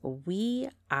We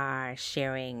are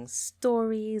sharing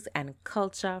stories and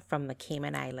culture from the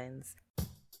Cayman Islands.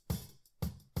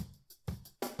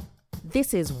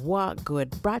 This is What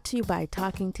Good, brought to you by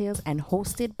Talking Tales and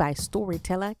hosted by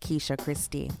storyteller Keisha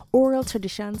Christie. Oral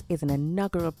traditions is an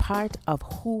integral part of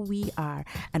who we are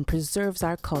and preserves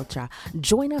our culture.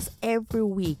 Join us every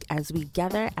week as we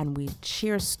gather and we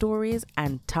share stories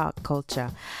and talk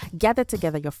culture. Gather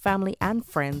together your family and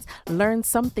friends, learn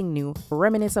something new,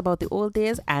 reminisce about the old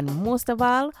days, and most of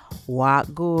all,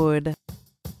 what good.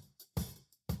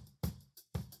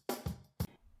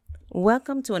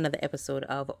 Welcome to another episode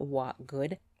of What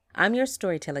Good. I'm your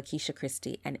storyteller, Keisha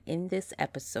Christie, and in this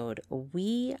episode,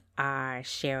 we are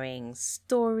sharing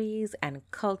stories and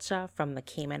culture from the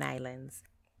Cayman Islands.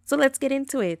 So let's get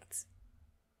into it.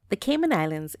 The Cayman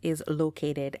Islands is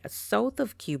located south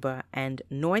of Cuba and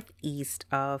northeast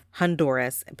of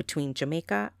Honduras between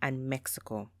Jamaica and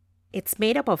Mexico. It's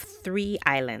made up of 3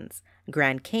 islands,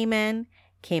 Grand Cayman,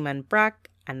 Cayman Brac,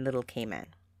 and Little Cayman.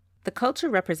 The culture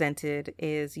represented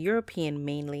is European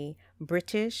mainly,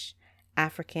 British,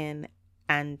 African,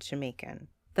 and Jamaican.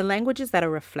 The languages that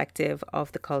are reflective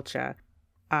of the culture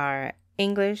are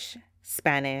English,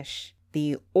 Spanish.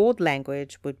 The old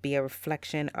language would be a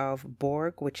reflection of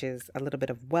Borg, which is a little bit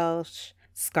of Welsh,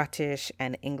 Scottish,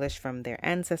 and English from their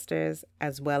ancestors,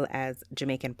 as well as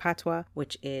Jamaican Patois,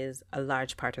 which is a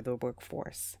large part of the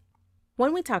workforce.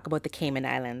 When we talk about the Cayman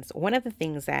Islands, one of the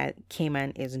things that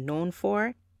Cayman is known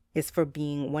for is for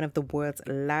being one of the world's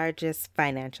largest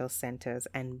financial centers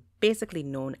and basically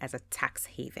known as a tax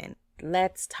haven.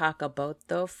 Let's talk about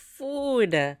the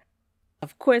food.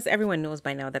 Of course, everyone knows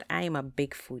by now that I am a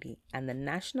big foodie, and the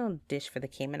national dish for the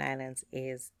Cayman Islands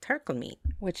is turtle meat,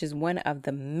 which is one of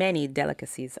the many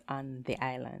delicacies on the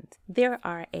island. There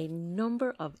are a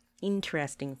number of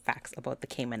interesting facts about the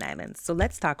Cayman Islands, so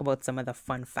let's talk about some of the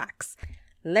fun facts.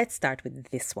 Let's start with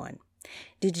this one.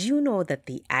 Did you know that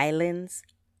the islands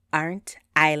aren't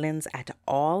islands at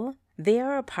all? They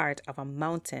are a part of a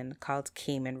mountain called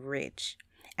Cayman Ridge,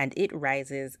 and it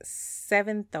rises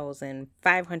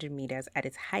 7,500 meters at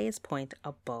its highest point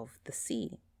above the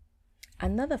sea.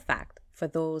 Another fact for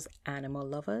those animal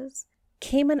lovers,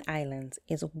 Cayman Islands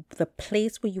is the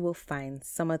place where you will find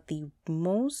some of the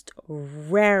most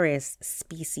rarest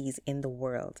species in the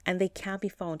world, and they can't be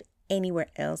found anywhere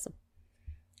else.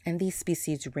 And these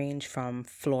species range from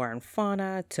flora and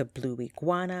fauna to blue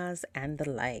iguanas and the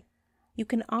like. You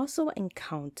can also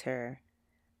encounter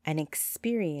an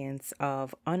experience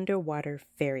of underwater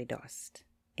fairy dust.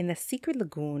 In the Secret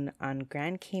Lagoon on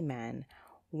Grand Cayman,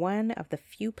 one of the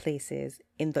few places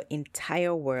in the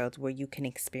entire world where you can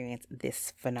experience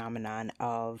this phenomenon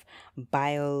of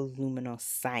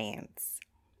bioluminescence.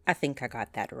 I think I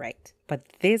got that right. But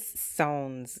this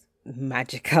sounds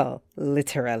magical,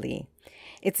 literally.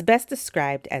 It's best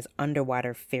described as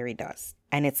underwater fairy dust,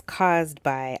 and it's caused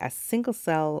by a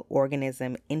single-cell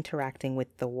organism interacting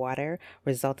with the water,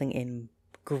 resulting in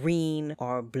green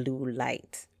or blue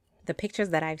light. The pictures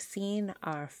that I've seen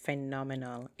are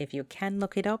phenomenal. If you can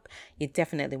look it up, you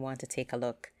definitely want to take a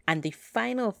look. And the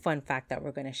final fun fact that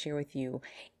we're going to share with you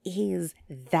is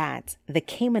that the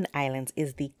Cayman Islands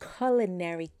is the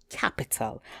culinary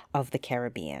capital of the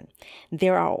Caribbean.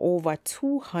 There are over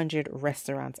 200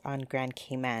 restaurants on Grand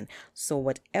Cayman. So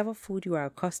whatever food you are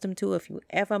accustomed to, if you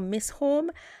ever miss home,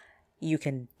 you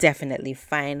can definitely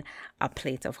find a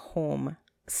plate of home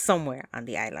somewhere on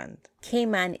the island.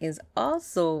 Cayman is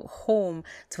also home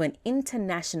to an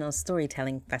international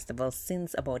storytelling festival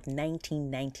since about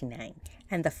 1999.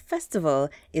 And the festival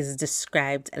is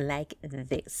described like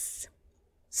this.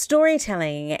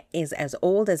 Storytelling is as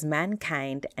old as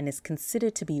mankind and is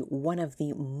considered to be one of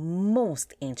the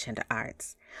most ancient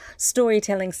arts.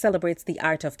 Storytelling celebrates the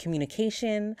art of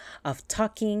communication, of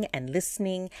talking and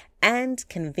listening, and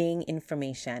conveying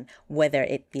information, whether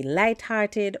it be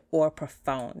lighthearted or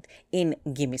profound. In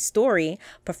Gimme Story,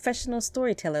 professional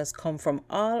storytellers come from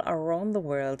all around the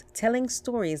world telling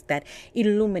stories that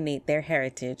illuminate their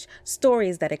heritage,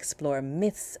 stories that explore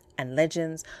myths and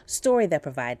legends, stories that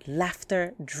provide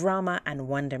laughter, drama, and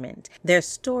wonderment. Their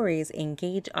stories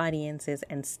engage audiences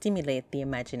and stimulate the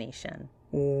imagination.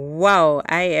 Wow,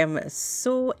 I am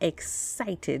so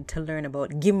excited to learn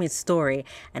about Gimme Story,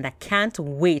 and I can't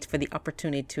wait for the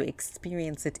opportunity to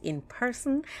experience it in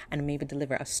person and maybe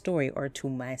deliver a story or two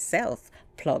myself.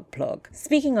 Plug.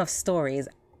 Speaking of stories,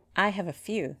 I have a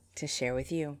few to share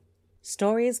with you.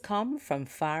 Stories come from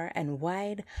far and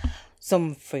wide,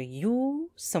 some for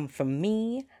you, some for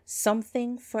me,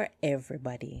 something for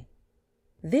everybody.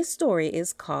 This story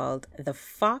is called The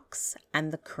Fox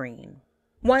and the Crane.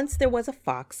 Once there was a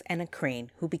fox and a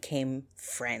crane who became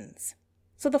friends.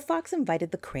 So the fox invited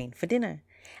the crane for dinner,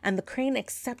 and the crane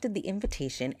accepted the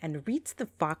invitation and reached the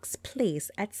fox's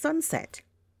place at sunset.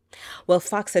 Well,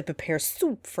 Fox had prepared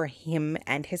soup for him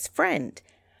and his friend,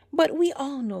 but we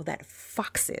all know that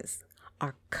foxes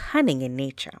are cunning in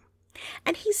nature,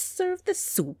 and he served the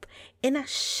soup in a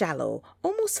shallow,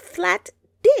 almost flat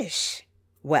dish.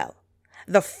 Well,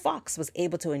 the fox was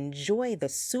able to enjoy the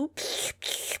soup.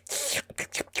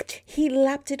 He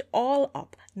lapped it all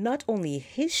up, not only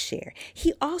his share,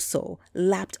 he also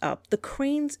lapped up the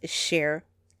crane's share,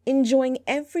 enjoying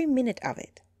every minute of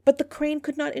it. But the crane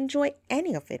could not enjoy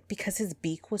any of it because his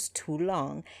beak was too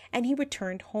long, and he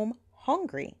returned home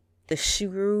hungry. The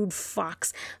shrewd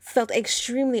fox felt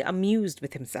extremely amused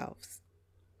with himself.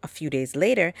 A few days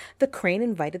later, the crane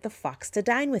invited the fox to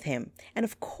dine with him, and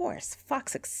of course,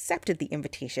 Fox accepted the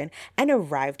invitation and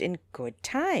arrived in good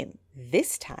time.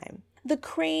 This time, the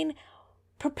crane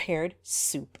prepared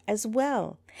soup as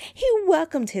well. He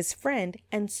welcomed his friend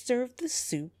and served the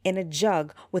soup in a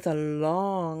jug with a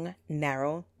long,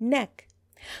 narrow neck.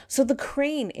 So the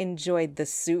crane enjoyed the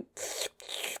soup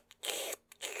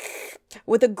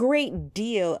with a great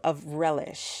deal of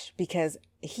relish because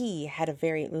he had a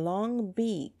very long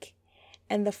beak,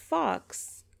 and the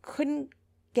fox couldn't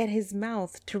get his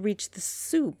mouth to reach the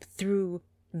soup through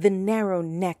the narrow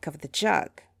neck of the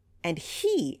jug, and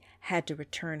he had to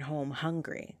return home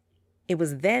hungry. It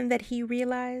was then that he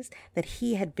realized that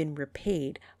he had been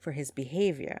repaid for his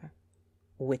behavior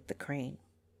with the crane.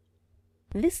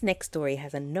 This next story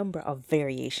has a number of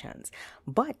variations,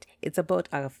 but it's about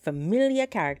a familiar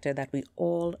character that we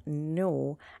all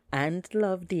know and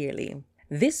love dearly.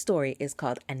 This story is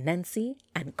called Anansi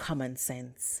and Common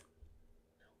Sense.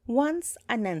 Once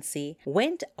Anansi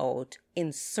went out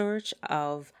in search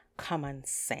of common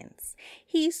sense.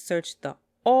 He searched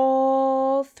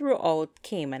all throughout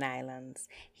Cayman Islands.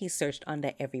 He searched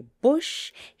under every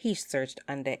bush. He searched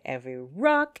under every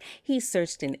rock. He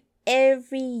searched in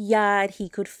every yard he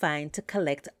could find to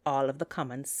collect all of the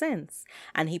common sense,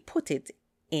 and he put it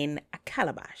in a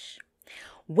calabash.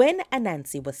 When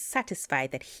Anansi was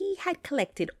satisfied that he had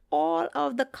collected all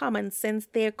of the common sense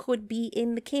there could be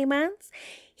in the Caymans,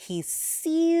 he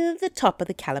sealed the top of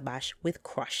the calabash with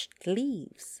crushed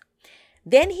leaves.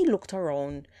 Then he looked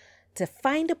around to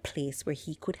find a place where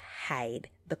he could hide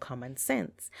the common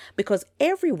sense, because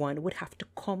everyone would have to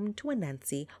come to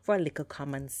Anansi for a little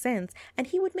common sense, and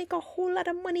he would make a whole lot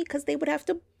of money because they would have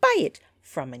to buy it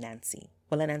from Anansi.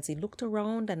 Well, Anansi looked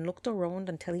around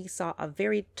until he saw a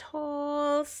very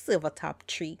tall silver-top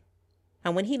tree.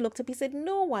 And when he looked up, he said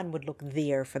no one would look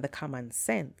there for the common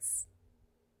sense.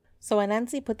 So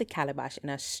Anansi put the calabash in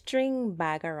a string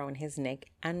bag around his neck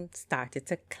and started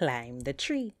to climb the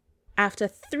tree. After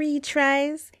 3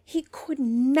 tries, he could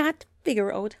not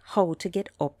figure out how to get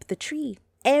up the tree.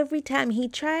 Every time he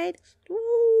tried,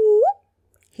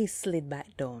 he slid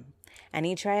back down. And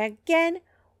he tried again,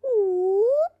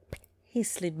 he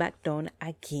slid back down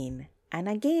again and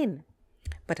again.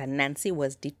 But Anansi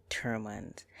was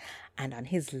determined. And on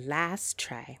his last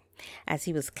try, as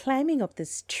he was climbing up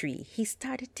this tree, he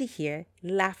started to hear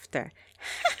laughter.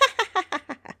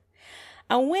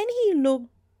 And when he looked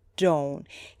down,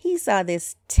 he saw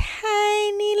this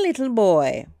tiny little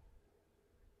boy.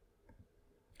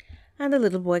 And the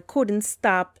little boy couldn't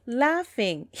stop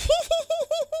laughing.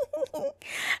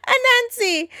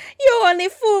 Anansi, you only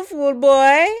fool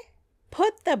boy.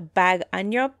 Put the bag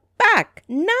on your back,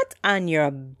 not on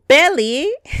your belly,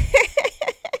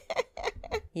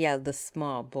 yelled the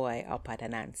small boy up at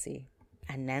Anansi.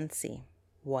 Anansi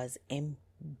was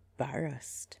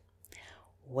embarrassed.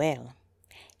 Well,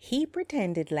 he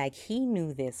pretended like he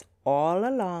knew this all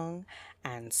along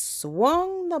and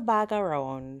swung the bag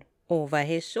around over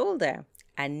his shoulder,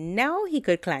 and now he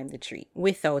could climb the tree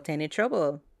without any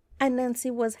trouble. Anansi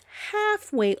was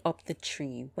halfway up the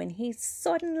tree when he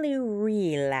suddenly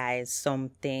realized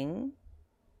something.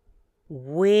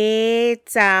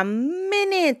 Wait a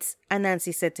minute,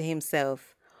 Anansi said to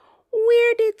himself.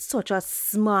 Where did such a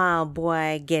small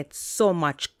boy get so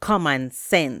much common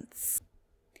sense?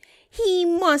 He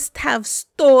must have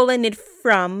stolen it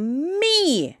from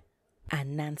me.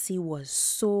 Anansi was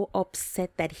so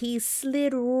upset that he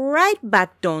slid right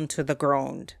back down to the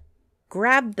ground,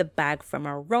 grabbed the bag from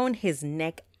around his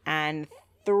neck, and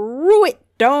threw it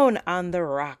down on the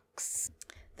rocks.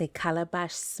 The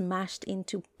calabash smashed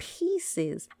into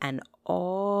pieces, and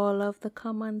all of the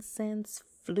common sense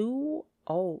flew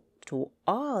out to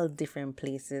all different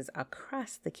places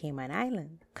across the Cayman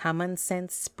Island. Common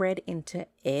sense spread into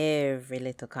every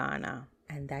little corner.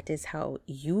 And that is how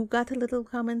you got a little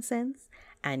common sense,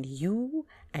 and you,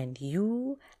 and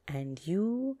you, and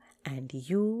you, and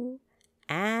you,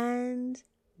 And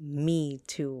me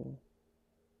too.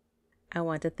 I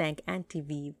want to thank Auntie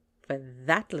V for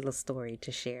that little story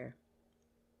to share.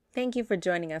 Thank you for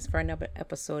joining us for another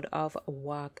episode of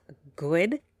Walk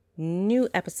Good. New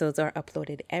episodes are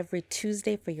uploaded every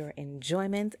Tuesday for your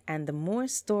enjoyment, and the more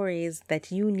stories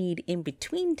that you need in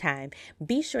between time,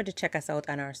 be sure to check us out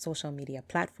on our social media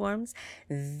platforms.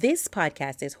 This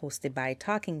podcast is hosted by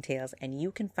Talking Tales, and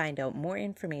you can find out more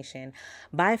information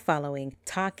by following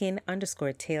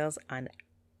Talking_Tales on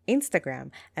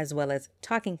Instagram, as well as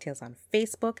Talking Tales on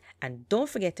Facebook. And don't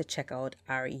forget to check out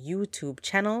our YouTube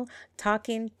channel,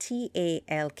 Talking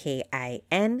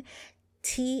TALKIN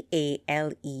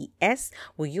TALES,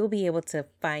 where you'll be able to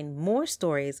find more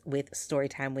stories with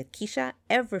Storytime with Keisha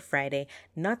every Friday,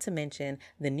 not to mention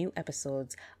the new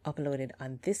episodes uploaded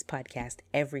on this podcast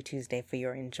every Tuesday for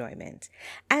your enjoyment.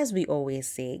 As we always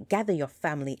say, gather your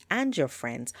family and your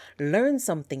friends, learn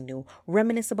something new,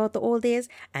 reminisce about the old days,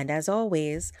 and as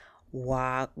always,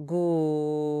 walk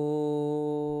good.